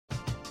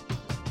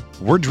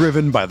We're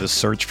driven by the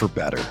search for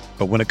better.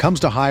 But when it comes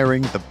to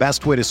hiring, the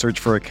best way to search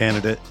for a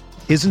candidate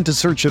isn't to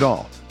search at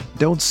all.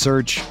 Don't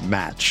search,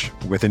 match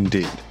with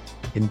Indeed.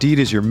 Indeed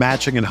is your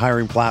matching and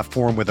hiring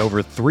platform with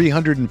over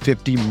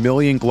 350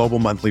 million global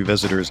monthly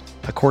visitors,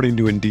 according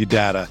to Indeed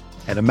data,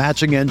 and a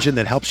matching engine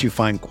that helps you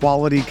find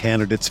quality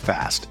candidates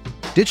fast.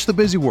 Ditch the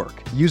busy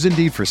work. Use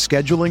Indeed for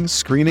scheduling,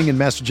 screening, and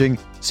messaging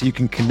so you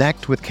can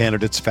connect with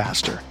candidates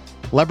faster.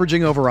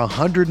 Leveraging over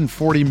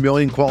 140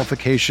 million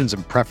qualifications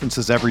and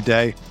preferences every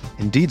day,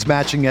 Indeed's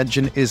matching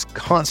engine is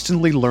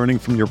constantly learning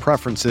from your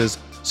preferences,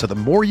 so the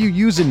more you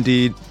use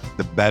Indeed,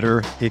 the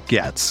better it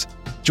gets.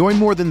 Join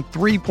more than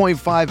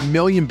 3.5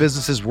 million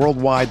businesses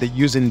worldwide that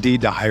use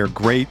Indeed to hire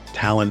great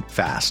talent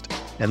fast.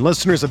 And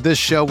listeners of this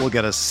show will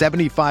get a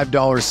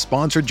 $75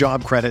 sponsored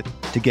job credit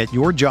to get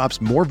your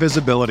jobs more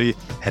visibility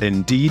at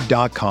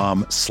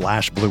Indeed.com/Blue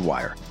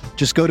Wire.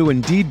 Just go to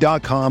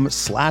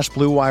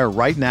Indeed.com/Blue Wire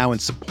right now and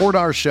support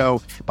our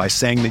show by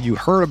saying that you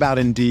heard about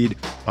Indeed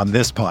on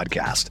this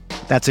podcast.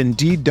 That's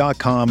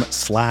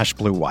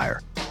Indeed.com/Blue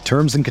Wire.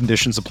 Terms and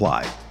conditions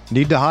apply.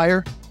 Need to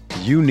hire?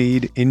 You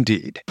need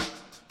Indeed.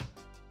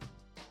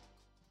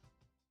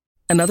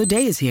 Another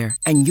day is here,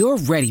 and you're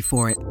ready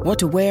for it. What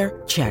to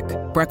wear? Check.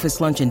 Breakfast,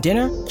 lunch, and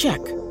dinner?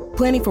 Check.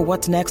 Planning for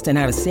what's next and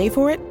how to save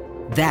for it?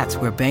 That's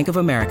where Bank of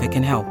America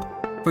can help.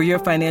 For your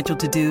financial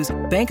to-dos,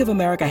 Bank of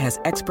America has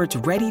experts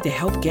ready to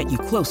help get you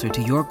closer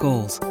to your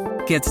goals.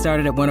 Get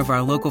started at one of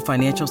our local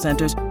financial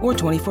centers or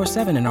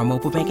 24/7 in our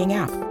mobile banking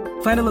app.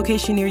 Find a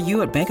location near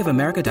you at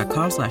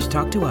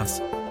bankofamerica.com/talktous.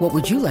 What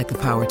would you like the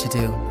power to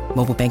do?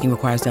 Mobile banking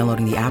requires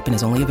downloading the app and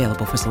is only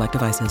available for select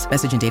devices.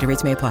 Message and data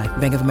rates may apply.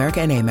 Bank of America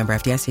N.A., member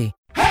FDIC.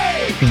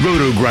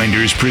 Roto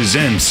Grinders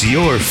presents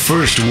your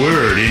first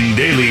word in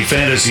daily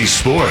fantasy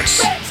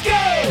sports. Let's go!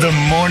 The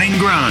Morning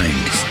Grind.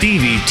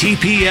 Stevie,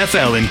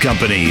 TPFL and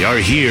company are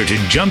here to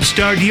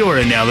jumpstart your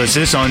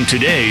analysis on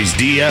today's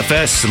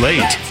DFS slate.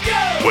 Let's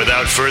go!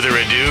 Without further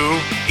ado,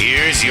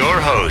 here's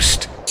your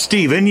host,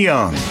 Stephen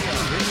Young.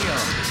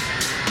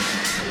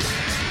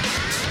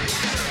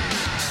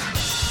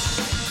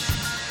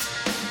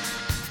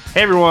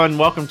 Hey everyone,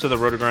 welcome to the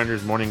Roto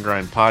Grinders Morning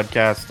Grind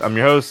podcast. I'm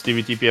your host,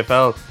 Stevie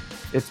TPFL.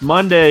 It's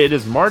Monday, it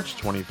is March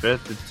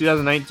 25th, it's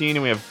 2019,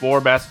 and we have 4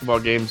 basketball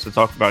games to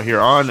talk about here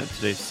on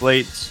today's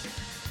slate.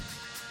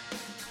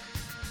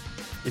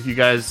 If you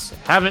guys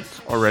haven't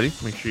already,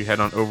 make sure you head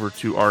on over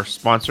to our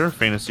sponsor,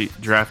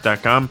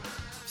 FantasyDraft.com.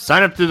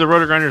 Sign up through the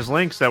Roto Grinders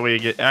links, that way you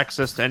get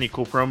access to any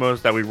cool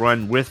promos that we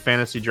run with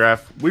Fantasy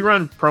Draft. We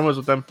run promos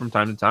with them from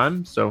time to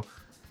time, so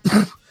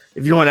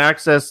if you want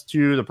access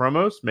to the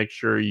promos, make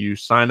sure you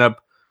sign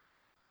up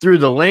through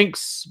the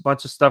links.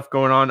 Bunch of stuff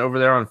going on over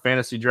there on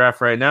Fantasy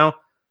Draft right now.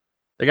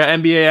 They got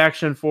NBA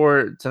action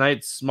for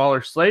tonight's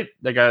smaller slate.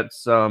 They got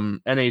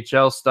some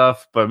NHL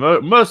stuff, but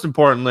most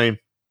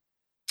importantly,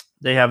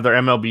 they have their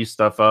MLB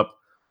stuff up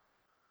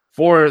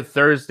for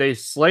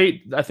Thursday's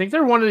slate. I think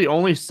they're one of the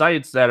only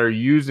sites that are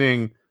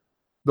using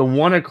the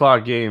 1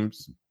 o'clock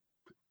games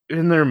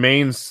in their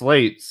main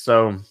slate.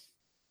 So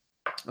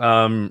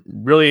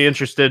really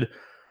interested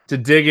to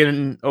dig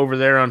in over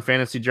there on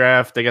Fantasy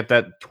Draft. They got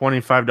that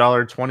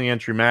 $25 20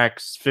 entry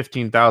max,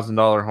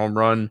 $15,000 home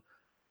run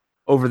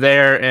over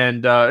there,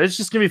 and it's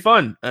just gonna be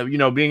fun.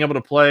 Being able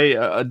to play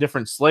a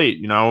different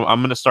slate.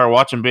 I'm gonna start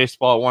watching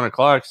baseball at 1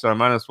 o'clock, so I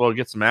might as well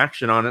get some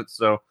action on it.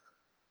 So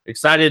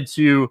excited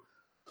to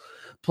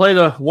play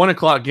the 1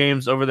 o'clock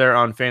games over there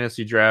on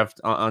Fantasy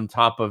Draft on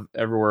top of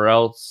everywhere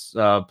else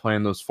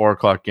playing those 4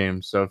 o'clock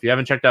games. So if you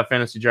haven't checked out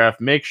Fantasy Draft,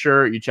 make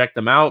sure you check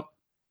them out.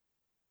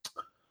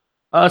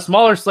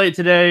 Smaller slate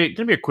today. Going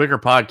to be a quicker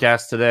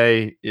podcast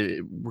today.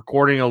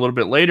 Recording a little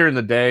bit later in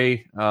the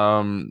day.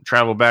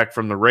 Travel back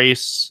from the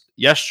race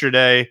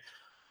yesterday.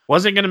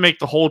 Wasn't going to make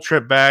the whole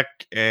trip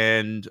back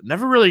and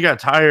never really got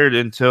tired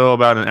until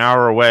about an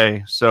hour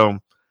away. So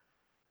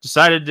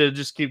decided to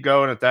just keep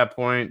going at that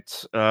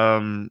point.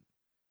 And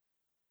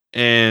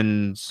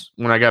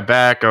when I got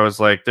back, I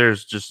was like,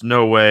 there's just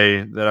no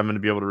way that I'm going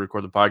to be able to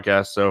record the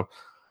podcast. So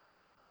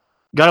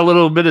got a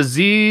little bit of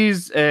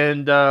Z's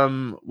and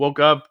woke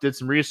up, did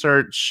some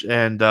research,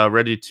 and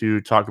ready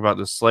to talk about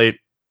the slate.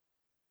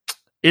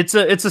 It's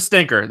a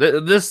stinker.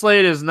 This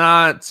slate is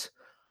not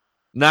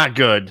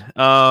good.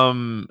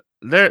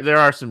 There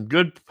are some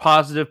good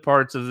positive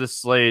parts of this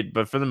slate,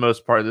 but for the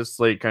most part, this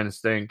slate kind of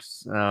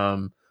stinks.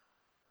 So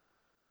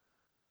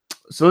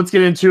let's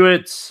get into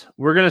it.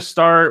 We're gonna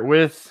start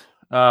with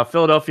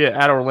Philadelphia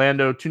at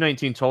Orlando.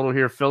 219 total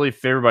here. Philly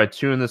favored by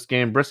 2 in this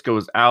game. Briscoe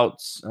is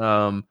out.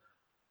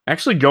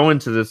 Actually going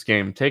to this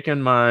game,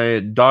 taking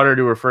my daughter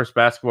to her first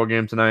basketball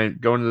game tonight,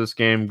 going to this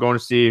game, going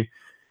to see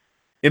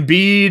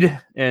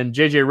Embiid and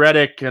JJ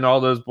Redick and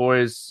all those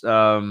boys.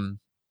 So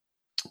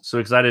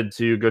excited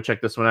to go check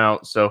this one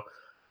out. So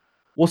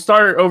we'll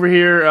start over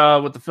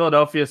here with the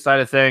Philadelphia side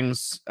of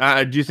things.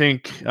 I do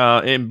think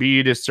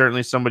Embiid is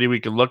certainly somebody we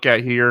could look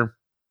at here.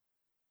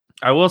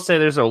 I will say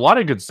there's a lot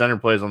of good center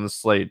plays on this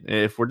slate.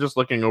 If we're just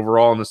looking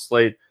overall on the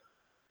slate,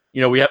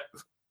 we have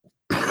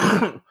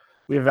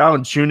we have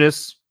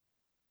Valanciunas,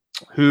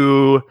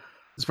 who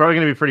It's probably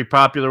going to be pretty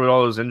popular with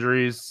all those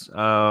injuries.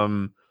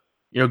 Gobert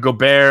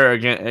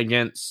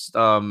against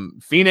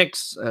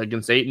Phoenix,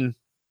 against Ayton.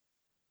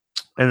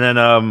 And then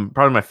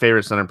probably my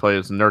favorite center play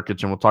is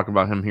Nurkic, and we'll talk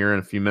about him here in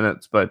a few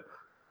minutes. But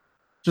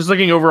just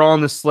looking overall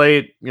on this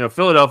slate,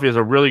 Philadelphia is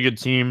a really good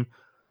team.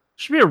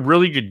 Should be a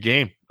really good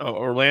game.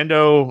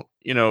 Orlando,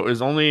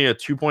 is only a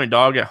 2-point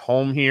dog at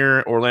home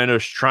here.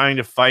 Orlando's trying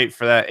to fight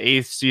for that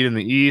 8th seed in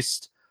the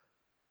East.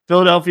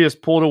 Philadelphia has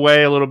pulled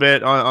away a little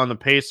bit on the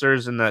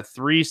Pacers in that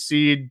 3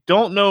 seed.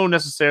 Don't know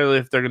necessarily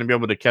if they're going to be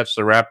able to catch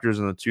the Raptors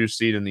in the 2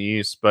 seed in the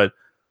East, but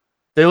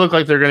they look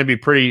like they're going to be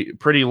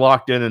pretty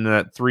locked in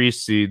that 3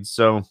 seed.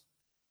 So,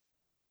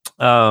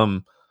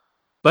 but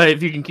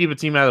if you can keep a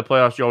team out of the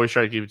playoffs, you always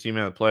try to keep a team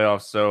out of the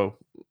playoffs. So,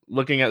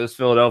 looking at this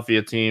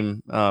Philadelphia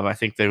team, I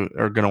think they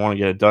are going to want to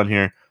get it done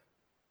here.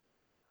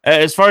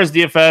 As far as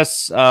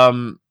DFS,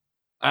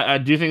 I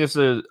do think this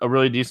is a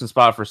really decent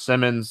spot for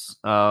Simmons.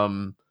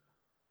 The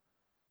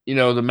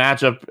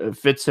matchup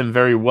fits him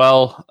very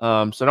well.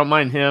 So I don't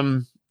mind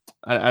him.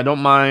 I don't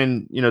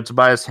mind,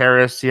 Tobias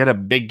Harris. He had a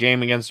big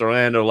game against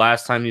Orlando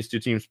last time these two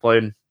teams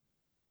played.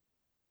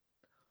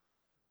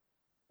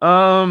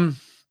 I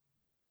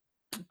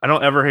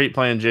don't ever hate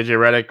playing JJ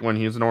Redick when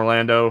he's in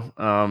Orlando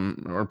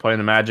or playing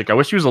the Magic. I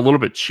wish he was a little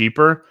bit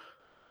cheaper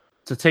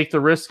to take the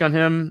risk on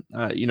him.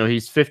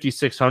 He's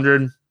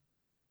 5,600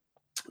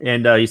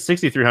 and he's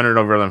 6,300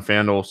 over on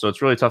FanDuel, so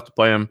it's really tough to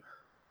play him.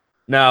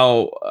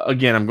 Now,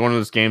 again, I'm going to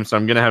this game, so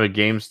I'm going to have a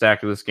game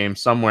stack of this game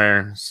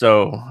somewhere.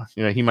 So,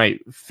 he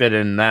might fit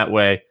in that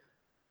way.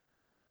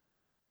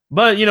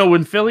 But,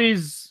 when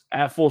Philly's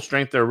at full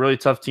strength, they're a really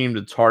tough team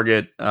to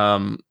target.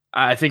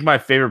 I think my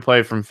favorite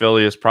play from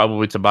Philly is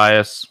probably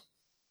Tobias,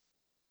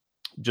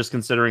 just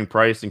considering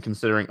price and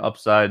considering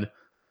upside.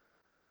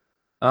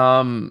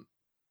 And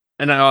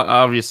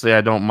obviously, I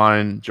don't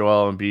mind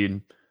Joel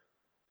Embiid.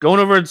 Going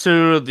over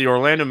to the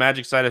Orlando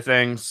Magic side of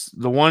things,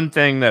 the one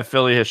thing that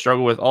Philly has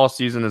struggled with all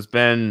season has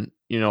been,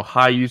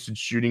 high usage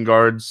shooting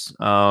guards.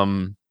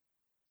 I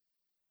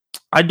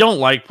don't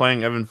like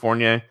playing Evan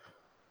Fournier.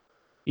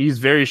 He's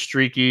very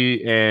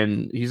streaky,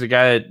 and he's a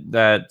guy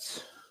that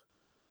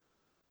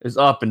is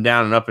up and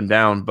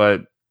down.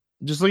 But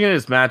just looking at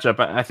his matchup,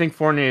 I think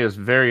Fournier is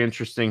very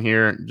interesting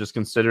here, just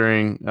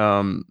considering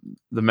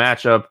the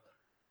matchup.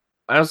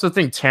 I also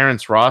think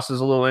Terrence Ross is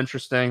a little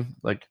interesting.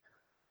 Like,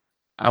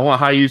 I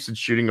want high usage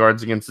shooting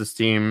guards against this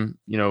team.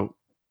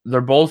 They're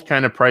both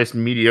kind of priced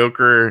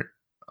mediocre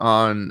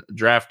on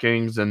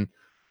DraftKings and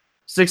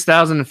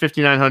 6,000 and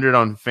 5,900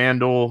 on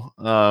FanDuel.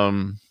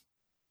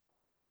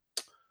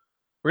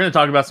 We're going to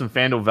talk about some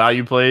FanDuel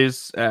value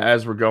plays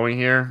as we're going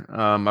here.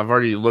 I've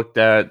already looked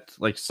at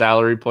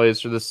salary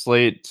plays for this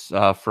slate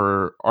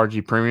for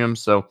RG Premium.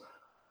 So,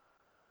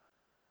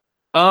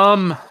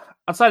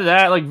 outside of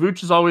that,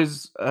 Vooch is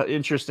always an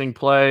interesting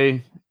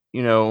play.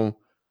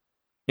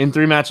 In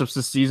 3 matchups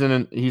this season,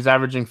 and he's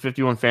averaging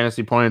 51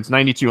 fantasy points,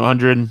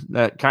 9,200.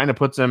 That kind of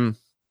puts him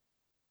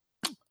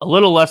a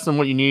little less than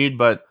what you need,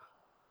 but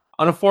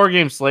on a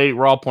 4-game slate,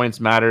 raw points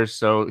matters,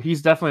 so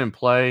he's definitely in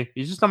play.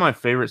 He's just not my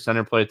favorite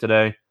center play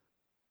today.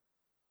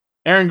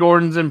 Aaron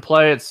Gordon's in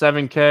play at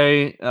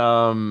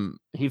 7K.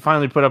 He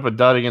finally put up a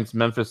dud against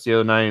Memphis the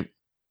other night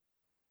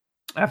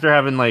after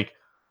having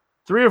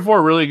 3 or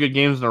 4 really good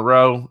games in a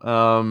row.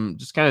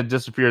 Just kind of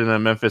disappeared in that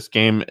Memphis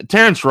game.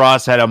 Terrence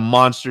Ross had a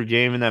monster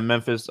game in that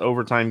Memphis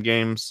overtime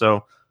game,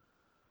 so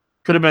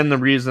could have been the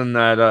reason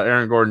that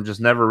Aaron Gordon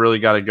just never really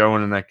got it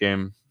going in that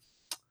game.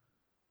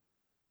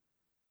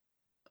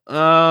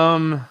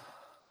 DJ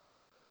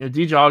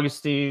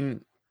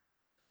Augustine,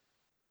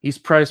 he's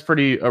priced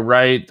pretty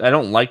right. I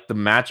don't like the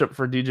matchup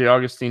for DJ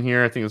Augustine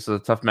here. I think this is a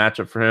tough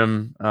matchup for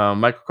him.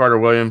 Michael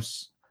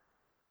Carter-Williams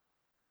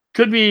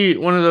could be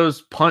one of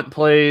those punt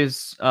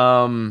plays.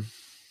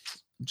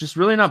 Just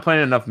really not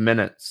playing enough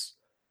minutes.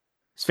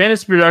 His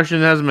fantasy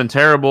production hasn't been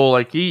terrible.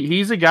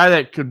 He's a guy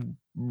that could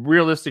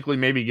realistically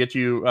maybe get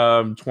you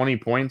 20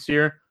 points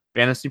here,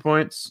 fantasy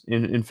points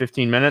in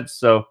 15 minutes.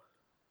 So,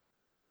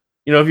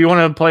 if you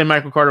want to play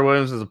Michael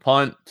Carter-Williams as a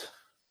punt,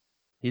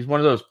 he's one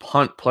of those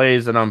punt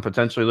plays that I'm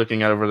potentially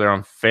looking at over there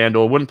on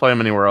FanDuel. Wouldn't play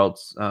him anywhere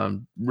else.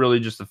 Really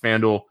just a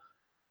FanDuel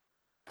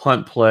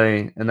punt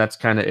play, and that's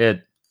kind of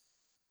it.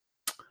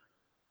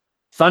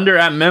 Thunder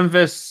at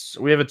Memphis.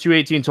 We have a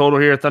 218 total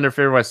here. Thunder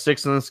favored by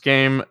 6 in this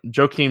game.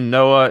 Joakim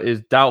Noah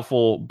is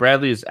doubtful.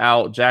 Bradley is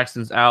out.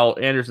 Jackson's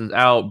out. Anderson's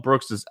out.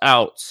 Brooks is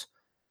out.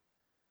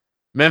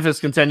 Memphis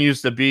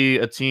continues to be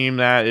a team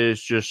that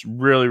is just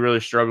really, really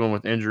struggling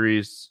with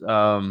injuries.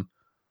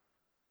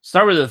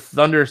 Start with the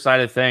Thunder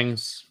side of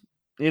things.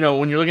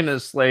 When you're looking at the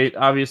slate,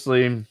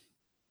 obviously,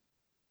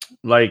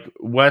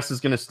 Wes is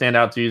going to stand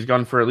out to you. He's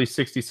gone for at least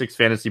 66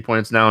 fantasy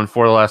points now in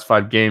 4 of the last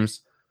 5 games.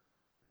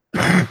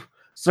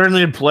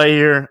 Certainly in play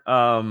here.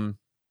 Paul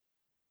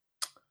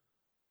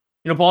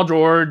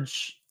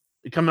George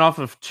coming off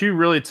of 2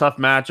 really tough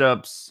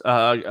matchups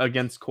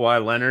against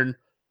Kawhi Leonard.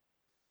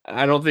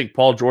 I don't think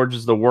Paul George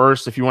is the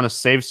worst. If you want to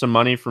save some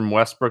money from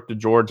Westbrook to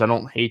George, I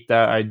don't hate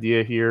that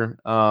idea here.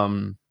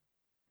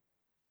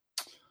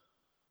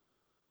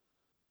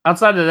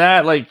 outside of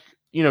that, like,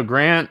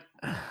 Grant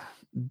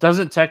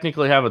doesn't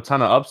technically have a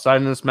ton of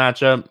upside in this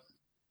matchup.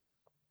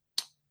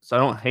 So I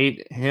don't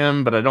hate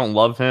him, but I don't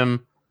love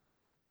him.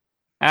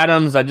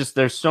 Adams,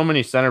 there's so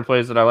many center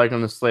plays that I like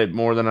on the slate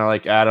more than I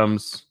like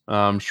Adams.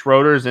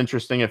 Schroeder's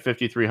interesting at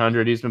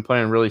 5,300. He's been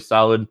playing really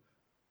solid.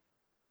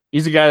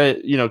 He's a guy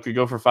that, could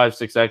go for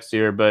 5-6x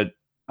here, but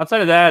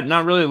outside of that,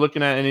 not really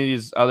looking at any of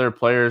these other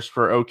players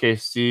for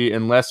OKC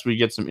unless we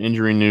get some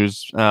injury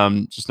news.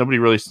 Just nobody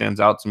really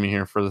stands out to me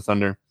here for the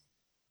Thunder.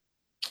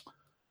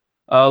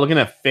 Looking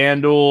at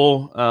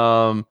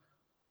FanDuel,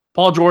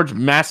 Paul George,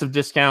 massive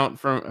discount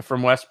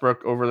from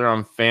Westbrook over there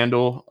on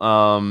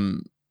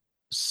FanDuel.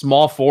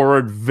 Small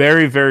forward,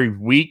 very, very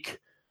weak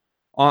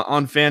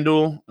on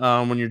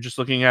FanDuel when you're just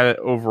looking at it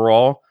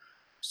overall.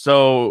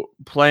 So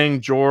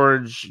playing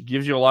George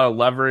gives you a lot of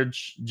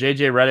leverage.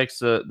 JJ Redick's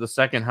the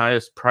second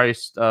highest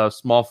priced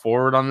small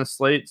forward on this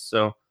slate.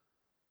 So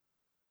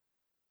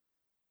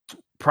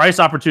price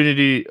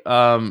opportunity,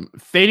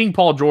 fading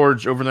Paul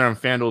George over there on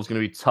FanDuel is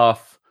going to be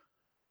tough.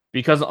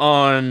 Because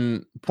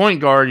on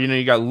point guard,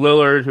 you got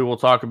Lillard, who we'll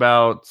talk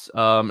about,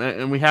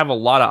 and we have a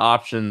lot of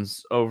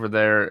options over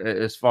there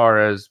as far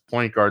as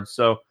point guards.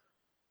 So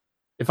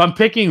if I'm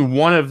picking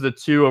one of the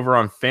two over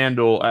on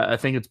FanDuel, I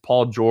think it's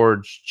Paul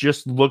George,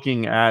 just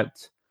looking at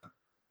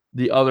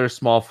the other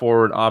small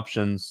forward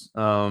options.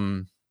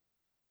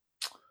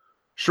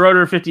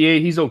 Schroeder,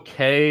 58, he's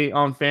okay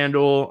on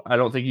FanDuel. I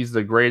don't think he's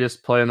the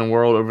greatest play in the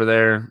world over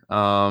there.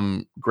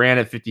 Grant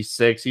at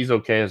 56, he's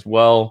okay as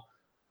well.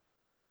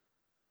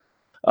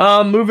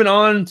 Moving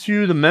on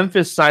to the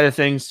Memphis side of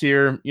things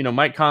here,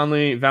 Mike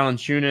Conley,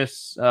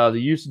 Valanciunas, the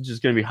usage is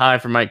going to be high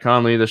for Mike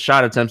Conley. The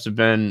shot attempts have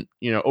been,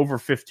 over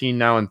 15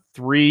 now in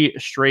 3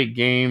 straight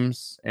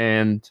games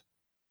and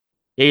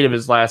 8 of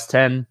his last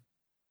 10.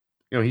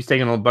 He's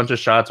taking a bunch of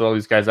shots while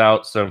these guys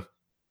out. So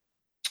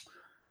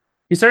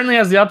he certainly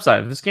has the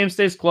upside. If this game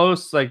stays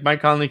close, like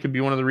Mike Conley could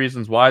be one of the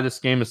reasons why this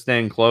game is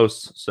staying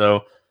close.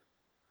 So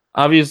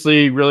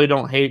obviously really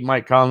don't hate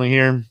Mike Conley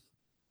here.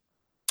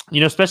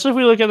 Especially if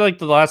we look at like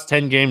the last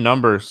 10 game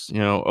numbers,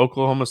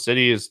 Oklahoma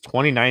City is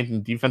 29th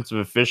in defensive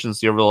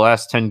efficiency over the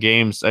last 10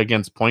 games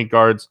against point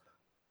guards.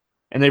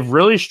 And they've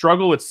really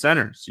struggled with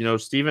centers.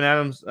 Steven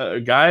Adams, a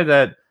guy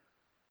that's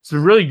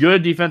been really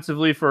good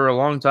defensively for a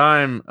long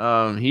time.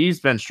 He's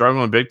been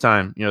struggling big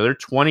time. They're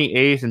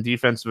 28th in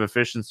defensive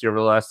efficiency over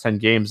the last 10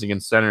 games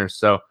against centers.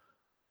 So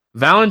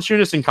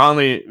Valanciunas and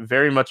Conley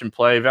very much in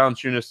play.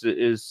 Valanciunas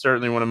is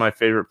certainly one of my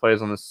favorite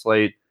plays on the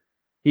slate.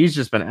 He's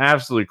just been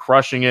absolutely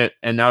crushing it,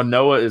 and now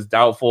Noah is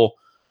doubtful.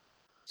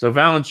 So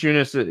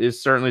Valanciunas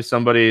is certainly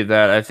somebody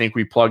that I think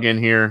we plug in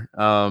here.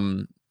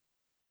 On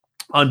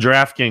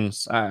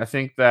DraftKings, I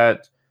think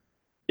that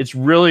it's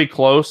really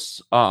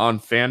close on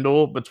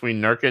FanDuel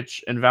between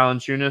Nurkic and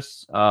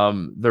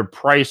Valanciunas. They're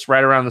priced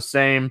right around the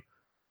same.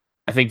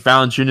 I think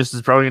Valanciunas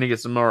is probably going to get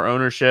some more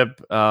ownership,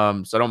 so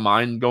I don't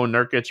mind going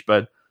Nurkic,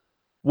 but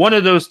one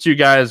of those two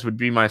guys would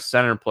be my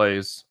center play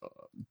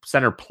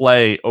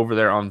over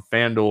there on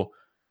FanDuel.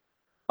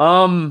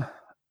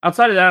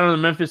 Outside of that, on the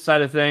Memphis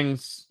side of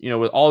things,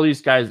 with all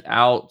these guys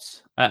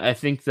out, I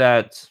think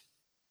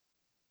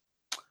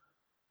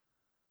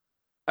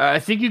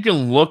you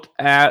can look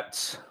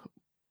at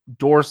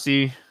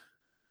Dorsey,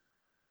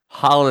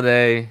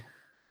 Holiday,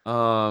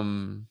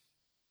 and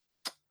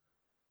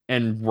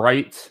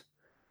Wright.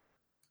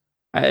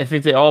 I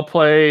think they all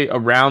play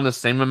around the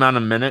same amount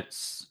of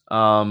minutes.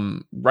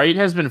 Wright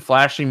has been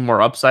flashing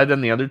more upside than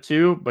the other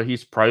two, but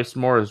he's priced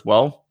more as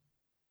well.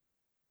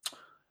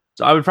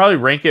 So I would probably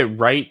rank it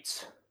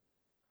Wright,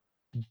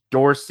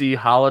 Dorsey,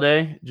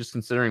 Holiday, just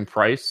considering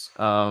price.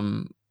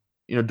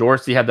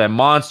 Dorsey had that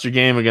monster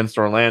game against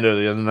Orlando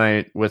the other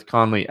night with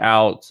Conley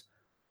out.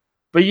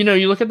 But, you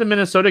look at the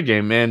Minnesota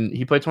game, man,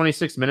 he played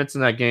 26 minutes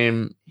in that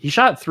game. He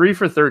shot 3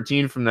 for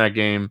 13 from that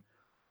game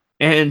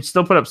and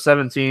still put up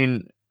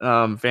 17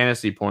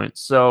 fantasy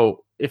points.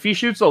 So if he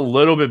shoots a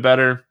little bit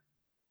better,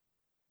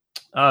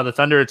 the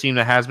Thunder are a team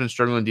that has been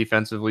struggling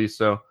defensively.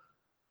 So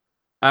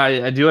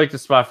I do like the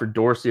spot for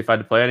Dorsey if I had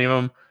to play any of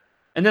them.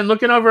 And then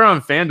looking over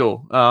on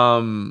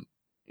FanDuel,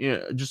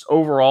 just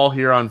overall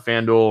here on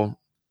FanDuel,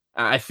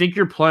 I think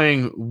you're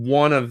playing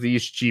one of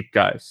these cheap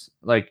guys.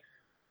 Like,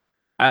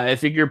 I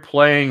think you're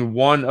playing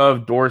one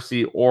of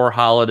Dorsey or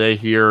Holiday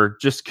here,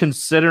 just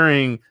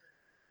considering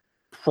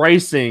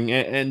pricing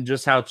and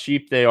just how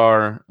cheap they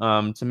are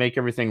to make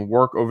everything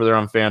work over there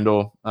on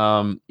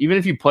FanDuel. Even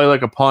if you play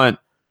like a punt,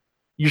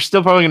 you're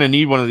still probably going to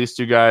need one of these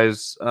two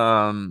guys.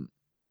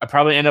 I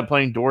probably end up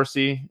playing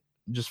Dorsey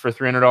just for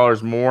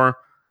 $300 more.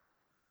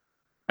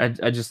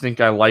 I just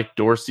think I like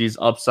Dorsey's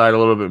upside a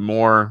little bit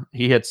more.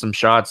 He hits some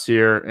shots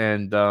here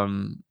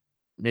and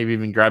maybe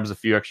even grabs a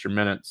few extra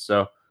minutes.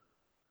 So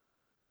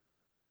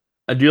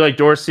I do like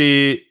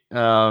Dorsey.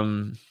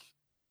 Like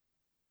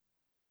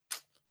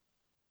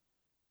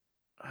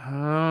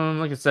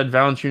I said,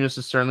 Valanciunas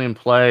is certainly in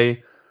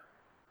play.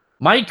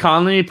 Mike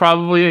Conley,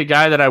 probably a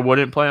guy that I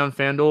wouldn't play on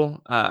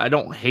FanDuel. I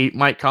don't hate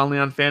Mike Conley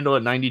on FanDuel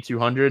at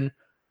 9,200.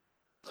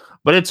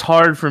 But it's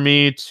hard for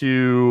me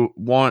to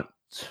want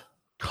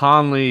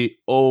Conley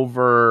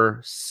over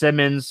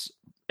Simmons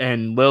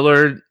and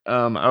Lillard.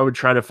 I would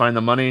try to find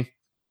the money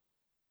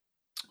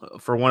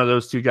for one of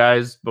those two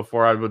guys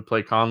before I would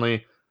play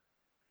Conley.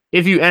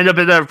 If you end up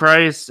at that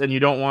price and you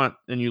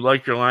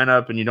like your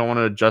lineup and you don't want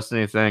to adjust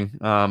anything,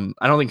 I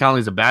don't think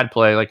Conley's a bad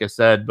play, like I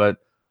said, but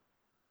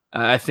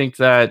I think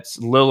that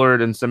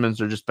Lillard and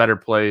Simmons are just better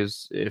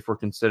plays if we're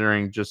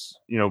considering just,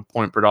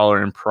 point per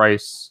dollar in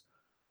price.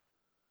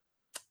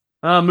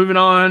 Moving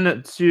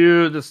on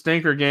to the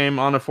stinker game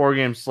on a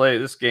 4-game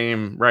slate. This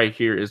game right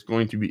here is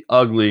going to be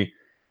ugly.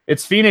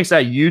 It's Phoenix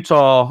at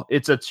Utah.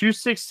 It's a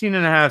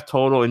 216.5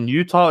 total, and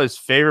Utah is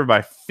favored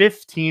by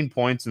 15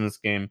 points in this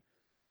game.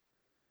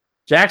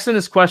 Jackson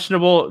is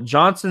questionable.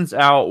 Johnson's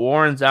out.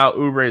 Warren's out.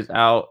 Oubre's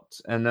out.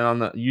 And then on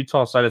the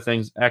Utah side of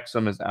things,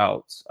 Exum is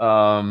out.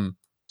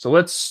 So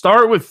let's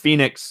start with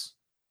Phoenix.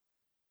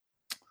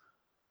 A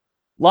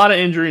lot of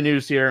injury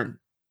news here.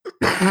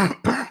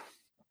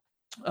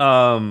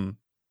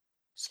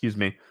 Excuse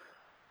me.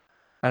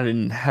 I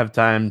didn't have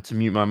time to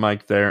mute my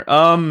mic there.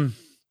 On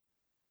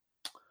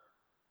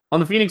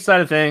the Phoenix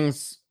side of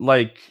things,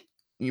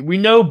 we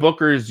know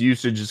Booker's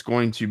usage is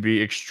going to be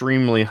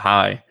extremely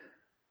high.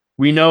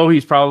 We know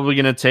he's probably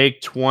going to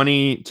take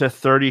 20 to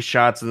 30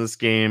 shots in this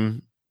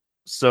game.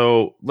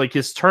 So,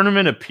 his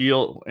tournament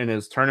appeal and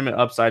his tournament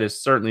upside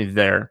is certainly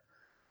there.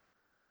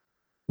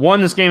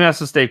 One, this game has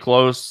to stay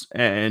close.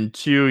 And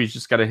two, he's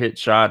just got to hit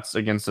shots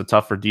against a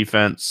tougher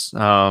defense.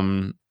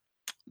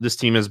 This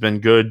team has been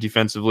good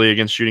defensively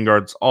against shooting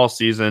guards all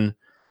season.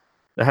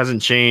 That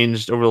hasn't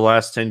changed over the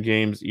last 10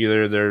 games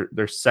either.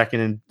 They're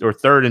second or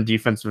third in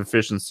defensive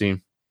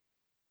efficiency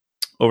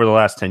over the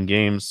last 10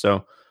 games.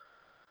 So,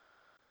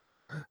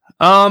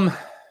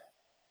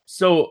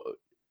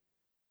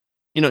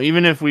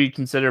 even if we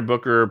consider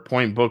Booker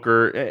point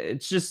Booker,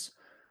 it's just,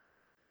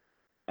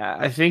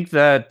 I think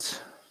that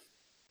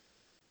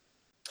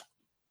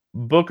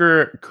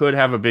Booker could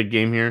have a big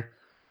game here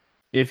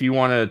if you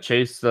want to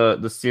chase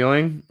the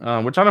ceiling,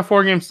 which on a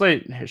 4-game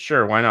slate,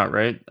 sure, why not,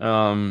 right?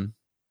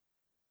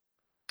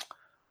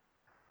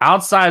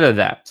 Outside of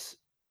that,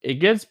 it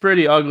gets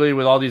pretty ugly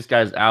with all these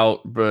guys out,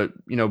 but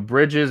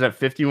Bridges at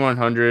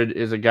 5,100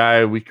 is a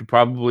guy we could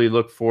probably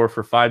look for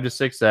 5 to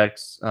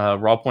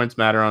 6x. Raw points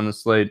matter on the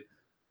slate.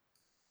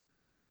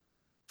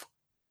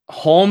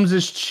 Holmes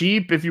is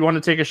cheap if you want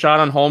to take a shot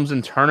on Holmes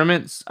in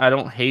tournaments. I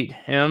don't hate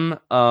him.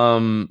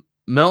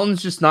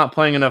 Milton's just not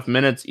playing enough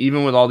minutes,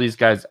 even with all these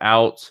guys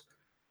out.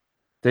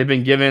 They've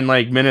been given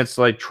minutes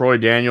like Troy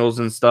Daniels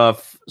and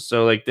stuff.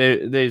 So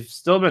they've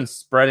still been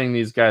spreading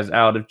these guys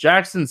out. If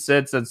Jackson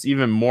sits, that's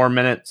even more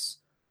minutes.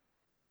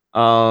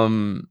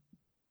 So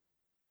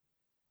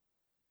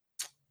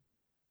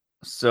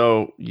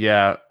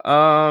yeah.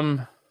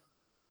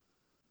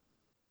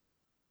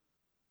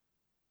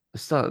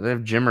 They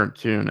have Jimmer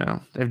too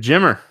now. They have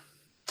Jimmer.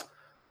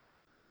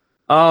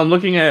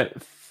 Looking at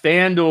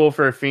FanDuel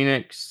for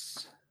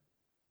Phoenix.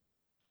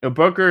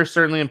 Booker is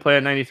certainly in play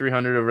at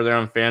 9,300 over there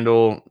on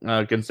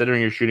FanDuel,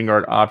 considering your shooting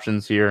guard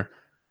options here.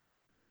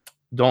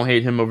 Don't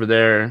hate him over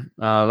there.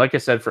 Like I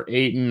said, for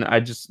Ayton,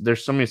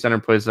 there's so many center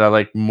plays that I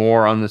like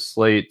more on this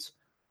slate.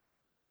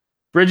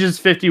 Bridges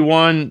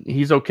 51,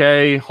 he's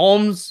okay.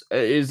 Holmes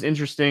is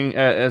interesting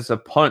as a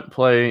punt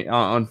play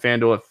on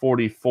FanDuel at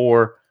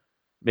 44.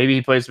 Maybe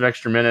he plays some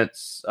extra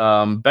minutes.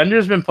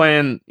 Bender's been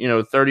playing,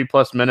 30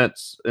 plus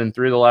minutes in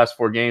 3 of the last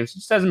 4 games. He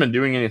just hasn't been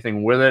doing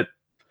anything with it.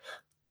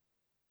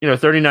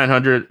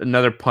 3,900,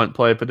 another punt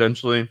play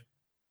potentially.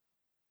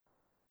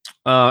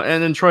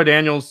 And then Troy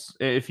Daniels,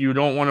 if you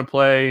don't want to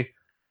play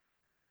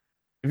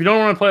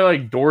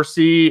like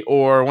Dorsey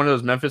or one of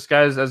those Memphis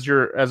guys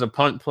as a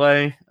punt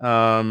play,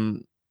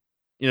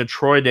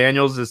 Troy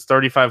Daniels is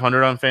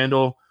 3,500 on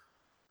FanDuel.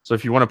 So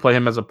if you want to play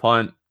him as a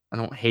punt, I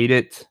don't hate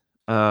it.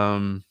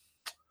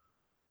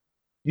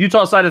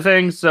 Utah side of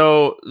things.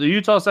 So the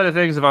Utah side of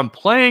things, if I'm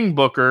playing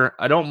Booker,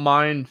 I don't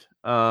mind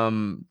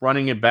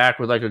running it back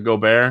with a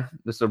Gobert.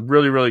 This is a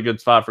really, really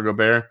good spot for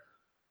Gobert.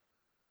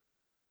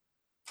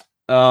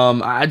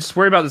 I just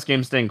worry about this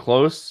game staying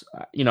close.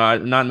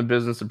 I'm not in the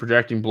business of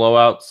projecting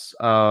blowouts.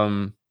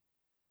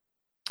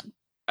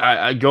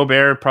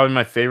 Gobert, probably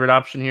my favorite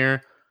option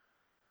here.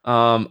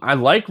 I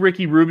like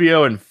Ricky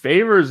Rubio and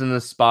Favors in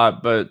this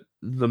spot, but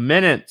the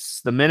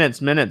minutes,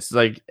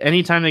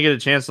 anytime they get a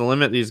chance to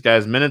limit these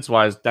guys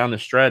minutes-wise down the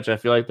stretch, I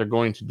feel like they're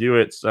going to do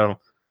it. So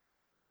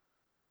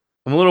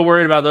I'm a little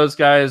worried about those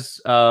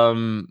guys.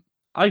 I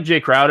like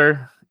Jay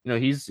Crowder.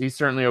 He's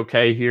certainly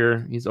okay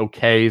here. He's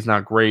okay. He's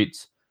not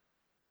great.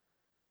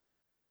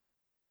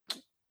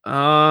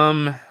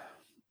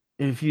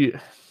 If you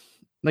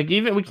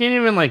we can't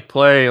even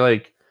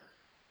play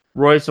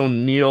Royce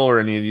O'Neal or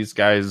any of these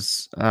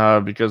guys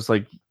because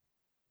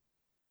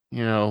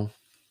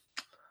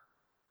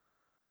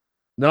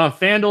then on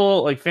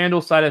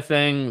FanDuel side of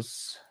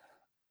things,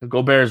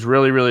 Gobert is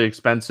really, really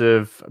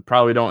expensive.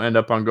 Probably don't end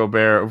up on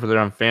Gobert over there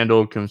on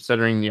FanDuel,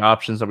 considering the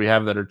options that we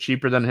have that are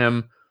cheaper than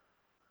him.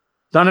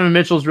 Donovan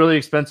Mitchell's really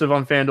expensive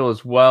on FanDuel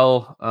as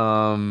well.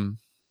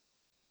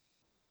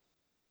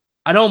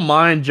 I don't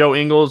mind Joe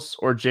Ingles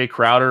or Jay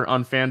Crowder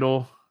on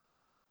FanDuel.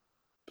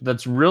 But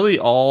that's really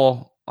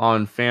all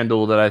on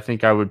FanDuel that I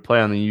think I would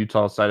play on the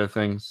Utah side of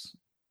things.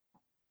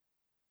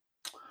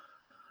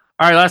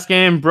 All right, last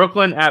game,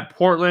 Brooklyn at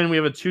Portland. We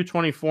have a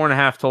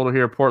 224.5 total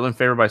here. Portland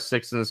favored by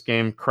 6 in this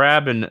game.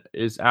 Crabbe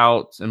is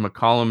out, and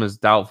McCollum is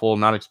doubtful,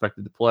 not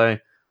expected to play.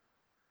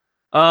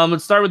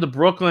 Let's start with the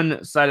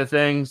Brooklyn side of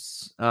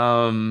things.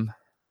 D'Angelo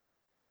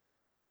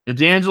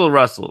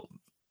Russell.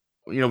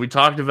 We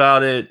talked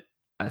about it.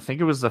 I think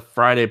it was the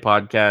Thursday or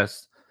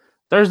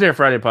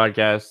Friday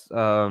podcast,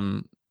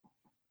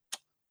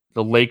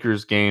 the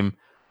Lakers game.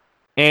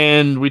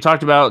 And we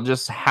talked about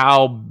just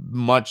how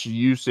much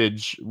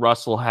usage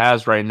Russell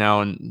has right now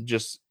and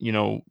just,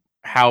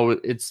 how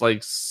it's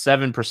like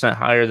 7%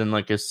 higher than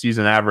like a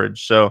season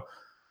average. So,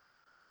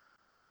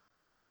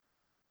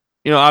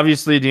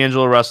 obviously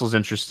D'Angelo Russell's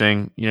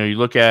interesting. You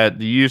look at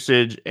the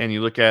usage and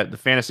you look at the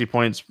fantasy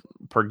points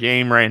per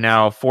game right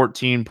now,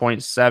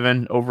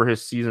 14.7 over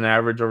his season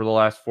average over the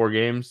last 4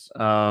 games.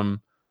 So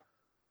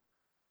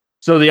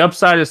the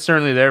upside is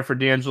certainly there for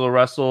D'Angelo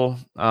Russell.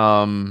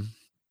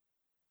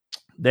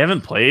 They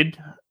haven't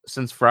played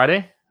since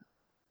Friday,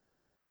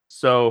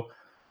 so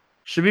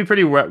should be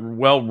pretty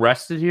well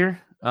rested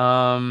here. They're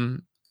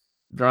on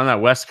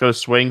that West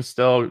Coast swing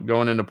still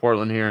going into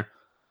Portland here.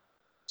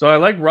 So I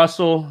like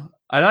Russell.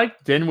 I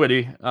like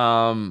Dinwiddie.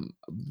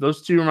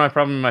 Those two are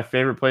probably my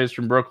favorite plays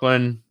from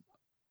Brooklyn.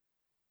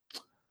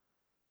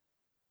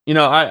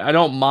 I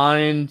don't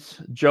mind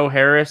Joe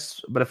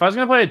Harris, but if I was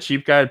going to play a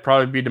cheap guy, it'd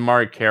probably be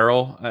DeMarre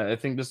Carroll. I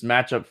think this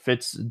matchup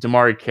fits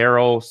DeMarre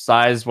Carroll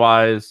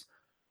size-wise.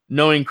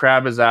 Knowing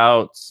Crabbe is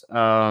out,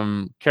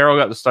 Carroll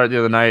got the start the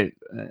other night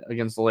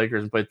against the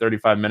Lakers and played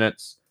 35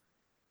 minutes.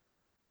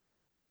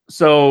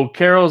 So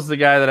Carroll's the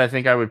guy that I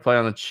think I would play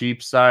on the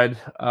cheap side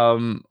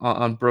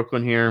on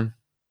Brooklyn here.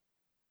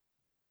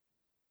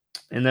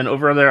 And then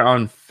over there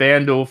on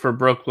FanDuel for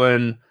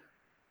Brooklyn,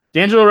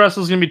 D'Angelo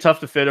Russell's going to be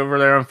tough to fit over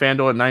there on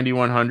FanDuel at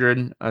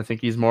 9,100. I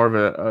think he's more of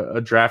a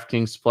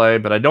DraftKings play,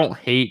 but I don't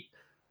hate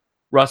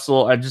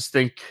Russell. I just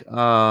think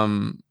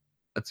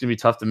it's going to be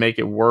tough to make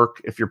it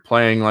work if you're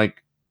playing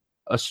like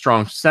a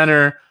strong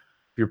center.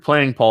 If you're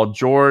playing Paul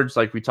George,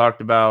 like we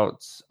talked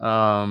about,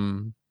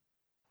 and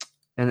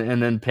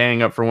then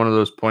paying up for one of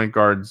those point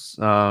guards, it's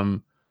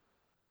going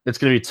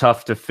to be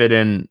tough to fit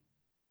in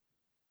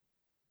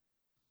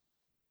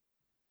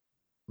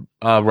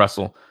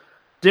Russell.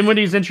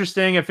 Dinwiddie's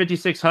interesting at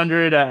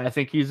 5,600. I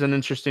think he's an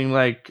interesting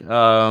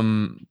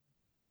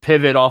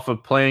pivot off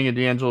of playing a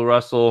D'Angelo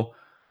Russell.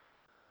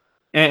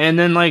 And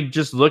then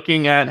just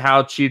looking at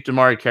how cheap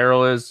DeMarre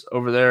Carroll is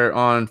over there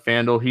on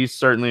FanDuel, he's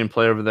certainly in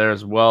play over there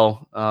as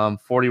well.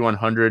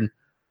 4,100.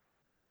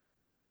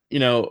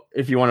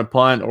 If you want to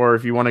punt or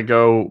if you want to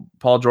go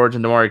Paul George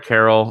and DeMarre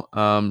Carroll,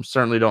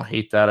 certainly don't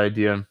hate that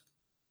idea.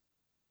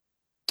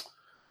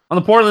 On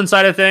the Portland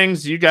side of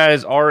things, you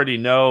guys already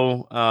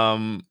know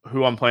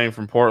who I'm playing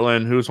from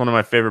Portland. Who's one of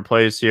my favorite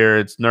plays here?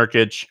 It's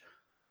Nurkic.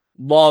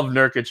 Love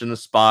Nurkic in the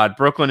spot.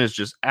 Brooklyn is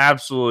just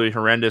absolutely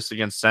horrendous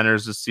against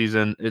centers this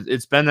season.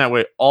 It's been that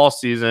way all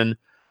season.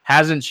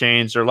 Hasn't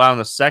changed. They're allowing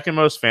the second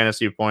most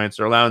fantasy points.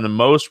 They're allowing the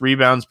most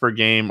rebounds per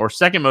game, or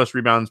second most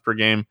rebounds per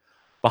game,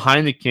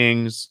 behind the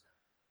Kings.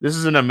 This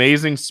is an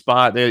amazing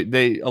spot.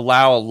 They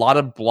allow a lot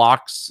of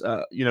blocks,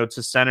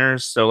 to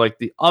centers. So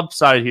the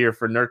upside here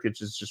for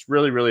Nurkic is just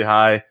really, really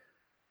high.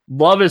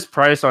 Love his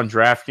price on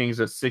DraftKings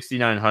at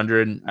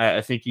 6,900. I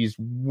think he's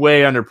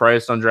way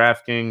underpriced on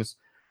DraftKings.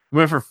 He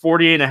went for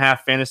 48.5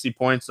 fantasy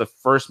points the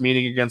first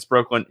meeting against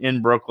Brooklyn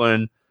in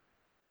Brooklyn.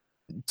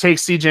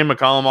 Takes CJ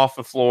McCollum off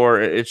the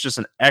floor. It's just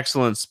an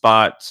excellent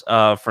spot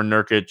for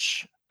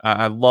Nurkic.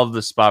 I love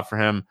this spot for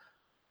him.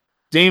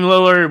 Dame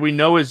Lillard, we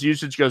know his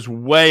usage goes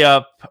way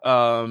up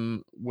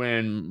when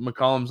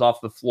McCollum's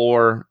off the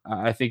floor.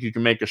 I think you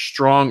can make a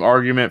strong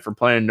argument for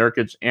playing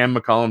Nurkic and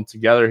McCollum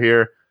together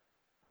here.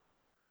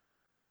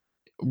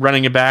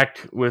 Running it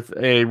back with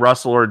a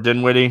Russell or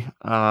Dinwiddie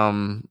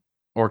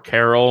or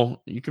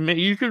Carroll, you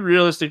could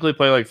realistically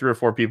play 3 or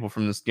 4 people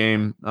from this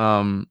game.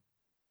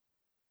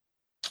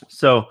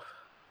 So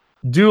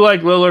do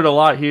like Lillard a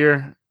lot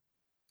here.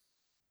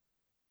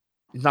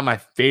 He's not my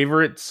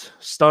favorite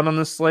stud on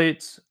the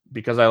slate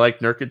because I like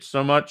Nurkic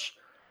so much.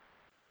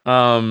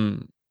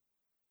 But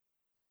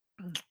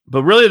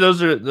really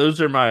those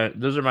are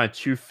my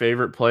 2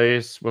 favorite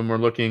plays when we're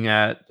looking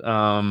at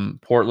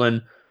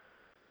Portland.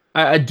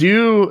 I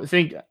do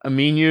think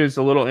Aminu is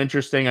a little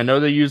interesting. I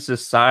know they use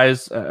this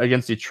size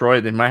against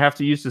Detroit. They might have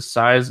to use this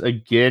size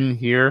again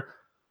here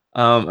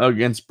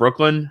against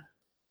Brooklyn.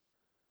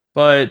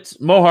 But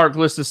Mo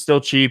Harkless is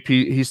still cheap.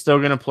 He's still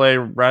going to play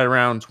right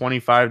around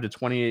 25 to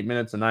 28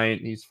 minutes a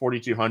night. He's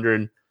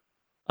 4,200.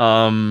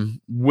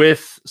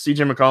 With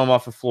CJ McCollum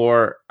off the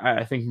floor,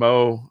 I think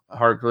Mo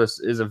Harkless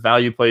is a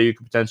value play you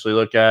could potentially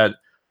look at.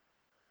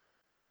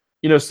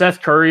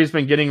 Seth Curry's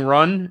been getting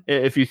run.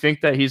 If you think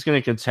that he's going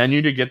to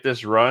continue to get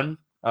this run,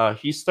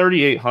 he's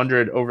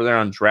 3,800 over there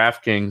on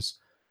DraftKings.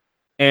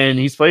 And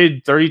he's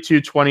played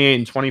 32, 28,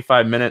 and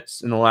 25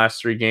 minutes in the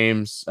last 3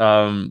 games.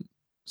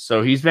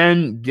 So he's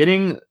been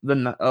getting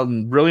a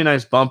really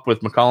nice bump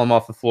with McCollum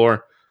off the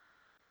floor.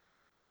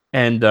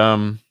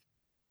 And,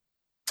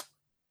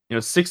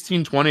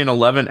 16, 20, and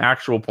 11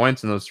 actual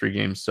points in those 3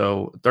 games.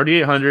 So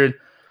 3,800.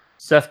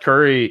 Seth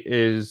Curry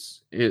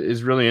is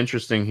really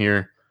interesting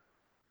here.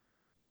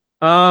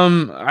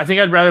 I think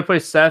I'd rather play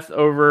Seth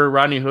over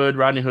Rodney Hood.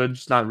 Rodney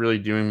Hood's not really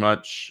doing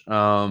much.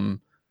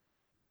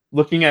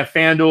 Looking at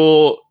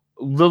FanDuel,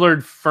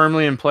 Lillard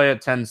firmly in play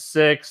at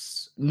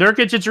 10-6.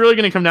 Nurkic, it's really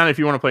going to come down if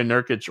you want to play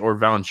Nurkic or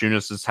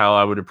Valanciunas is how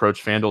I would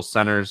approach FanDuel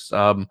centers.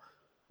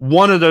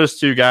 One of those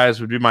 2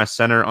 guys would be my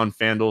center on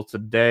FanDuel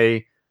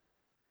today.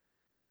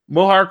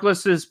 Mo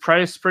Harkless is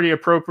priced pretty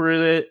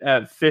appropriate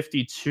at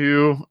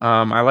 52.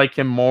 I like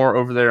him more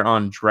over there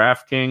on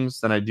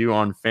DraftKings than I do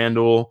on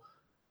FanDuel.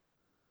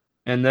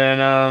 And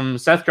then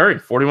Seth Curry,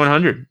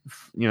 4,100.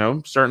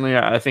 Certainly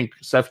I think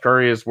Seth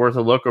Curry is worth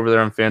a look over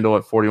there on FanDuel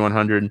at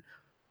 4,100.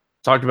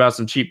 Talked about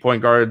some cheap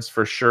point guards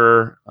for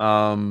sure.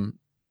 But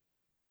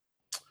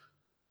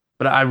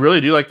I really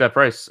do like that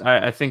price.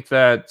 I think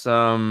that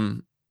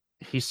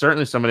he's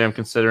certainly somebody I'm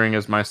considering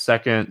as my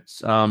second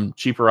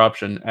cheaper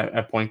option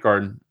at point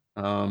guard.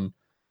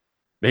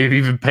 Maybe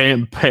even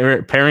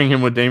pairing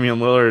him with Damian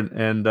Lillard.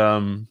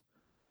 And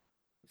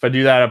if I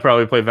do that, I'll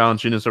probably play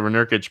Valanciunas over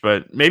Nurkic,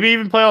 but maybe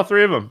even play all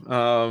 3 of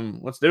them.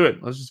 Let's do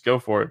it. Let's just go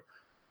for it.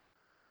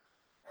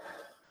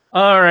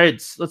 All right,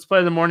 let's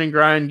play the morning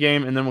grind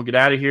game, and then we'll get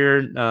out of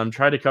here.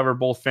 Try to cover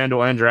both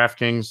FanDuel and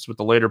DraftKings with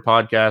the later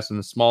podcast and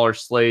the smaller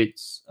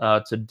slates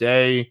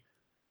today.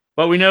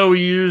 But we know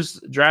we use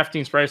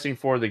DraftKings pricing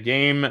for the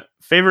game.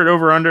 Favorite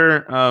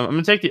over-under, I'm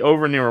going to take the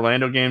over in the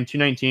Orlando game,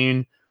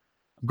 219.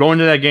 Going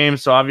to that game,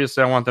 so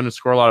obviously I want them to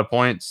score a lot of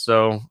points.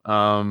 So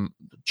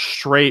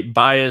straight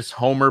bias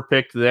homer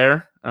pick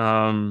there.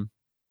 Not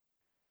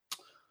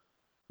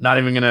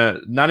even gonna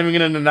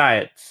deny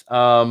it.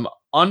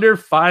 Under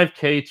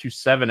 5K to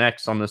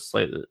 7X on this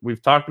slate.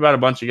 We've talked about a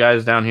bunch of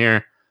guys down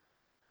here.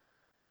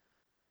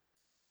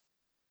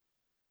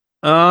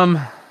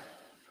 To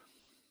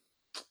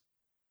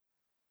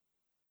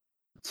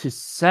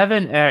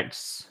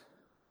 7X.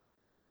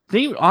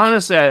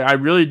 Honestly, I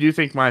really do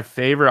think my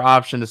favorite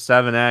option to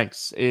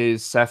 7X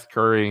is Seth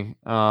Curry.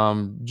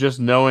 Just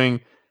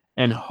knowing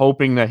and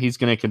hoping that he's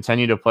going to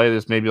continue to play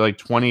this maybe like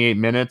 28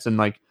 minutes and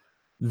like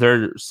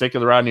they're sick of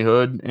the Rodney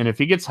Hood. And if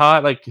he gets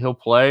hot, like he'll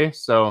play.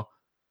 So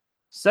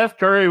Seth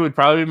Curry would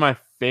probably be my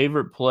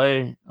favorite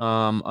play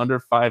under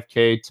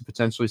 5K to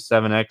potentially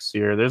 7X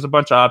here. There's a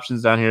bunch of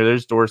options down here.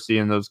 There's Dorsey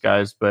and those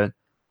guys, but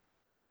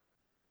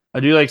I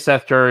do like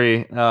Seth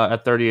Curry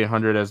at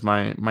 3,800 as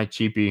my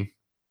cheapie.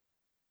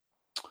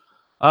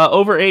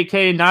 Over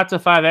 8K, not to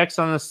 5X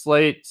on the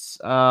slates.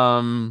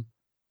 Not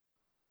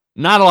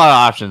a lot of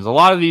options. A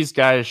lot of these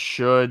guys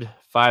should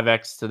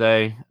 5X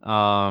today.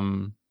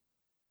 I'm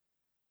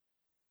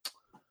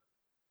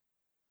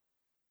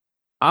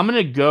going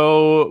to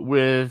go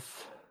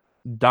with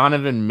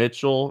Donovan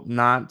Mitchell,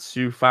 not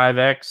to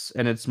 5X.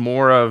 And it's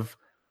more of,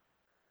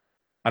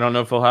 I don't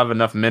know if he'll have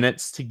enough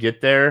minutes to get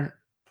there.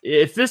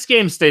 If this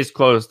game stays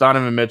close,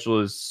 Donovan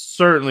Mitchell is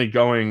certainly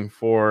going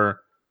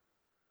for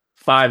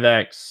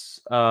 5X.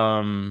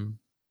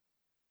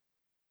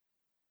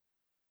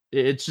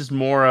 It's just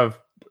more of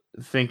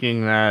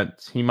thinking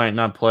that he might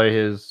not play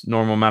his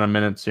normal amount of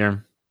minutes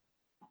here.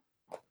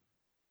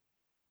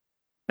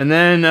 And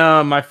then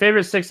my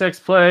favorite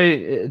 6X play,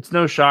 it's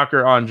no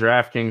shocker on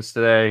DraftKings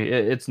today.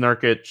 It's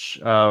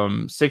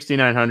Nurkic,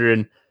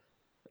 6,900.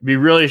 Be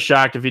really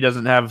shocked if he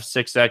doesn't have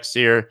 6X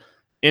here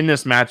in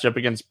this matchup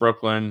against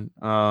Brooklyn.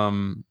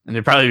 And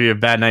it'd probably be a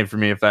bad night for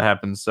me if that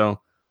happens. So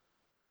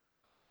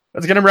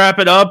that's going to wrap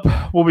it up.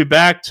 We'll be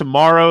back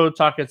tomorrow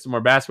talking some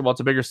more basketball.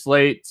 It's a bigger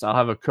slate. I'll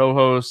have a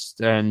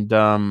co-host, and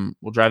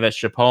we'll drive that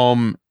ship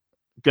home.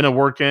 Going to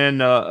work in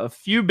a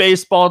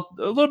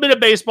little bit of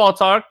baseball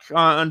talk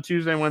on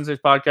Tuesday and Wednesday's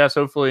podcast,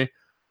 hopefully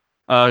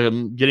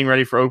getting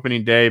ready for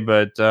opening day.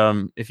 But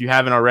if you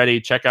haven't already,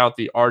 check out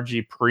the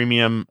RG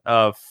Premium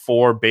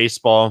for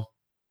baseball.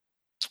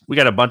 We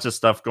got a bunch of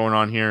stuff going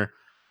on here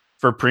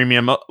for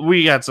premium.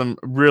 We got some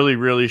really,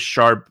 really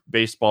sharp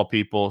baseball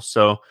people.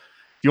 So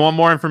if you want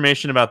more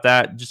information about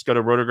that, just go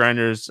to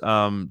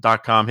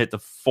rotogrinders.com, hit the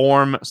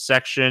form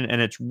section,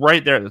 and it's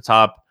right there at the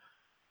top.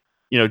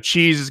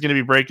 Cheese is going to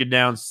be breaking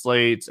down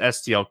slates.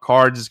 STL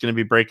Cards is going to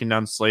be breaking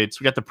down slates.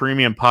 We got the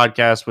premium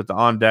podcast with the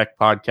On Deck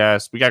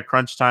podcast. We got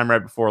Crunch Time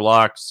right before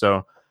locks.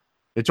 So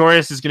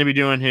Notorious is going to be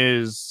doing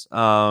his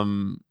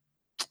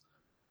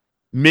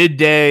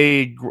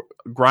midday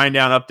grind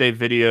down update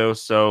video.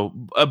 So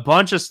a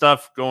bunch of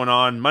stuff going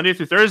on Monday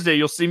through Thursday.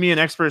 You'll see me in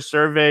expert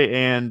survey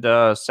and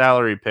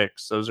salary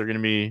picks. Those are going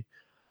to be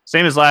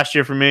same as last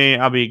year for me.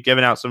 I'll be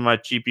giving out some of my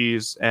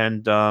cheapies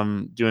and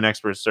doing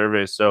expert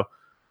surveys. So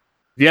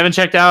if you haven't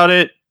checked out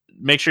it,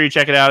 make sure you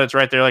check it out. It's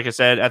right there, like I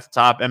said, at the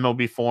top,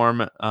 MLB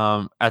form at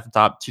the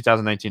top,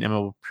 2019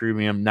 MLB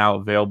Premium now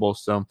available.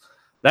 So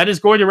that is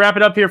going to wrap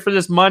it up here for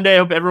this Monday. I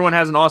hope everyone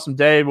has an awesome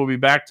day. We'll be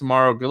back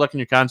tomorrow. Good luck in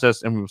your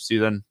contest, and we will see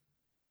you then.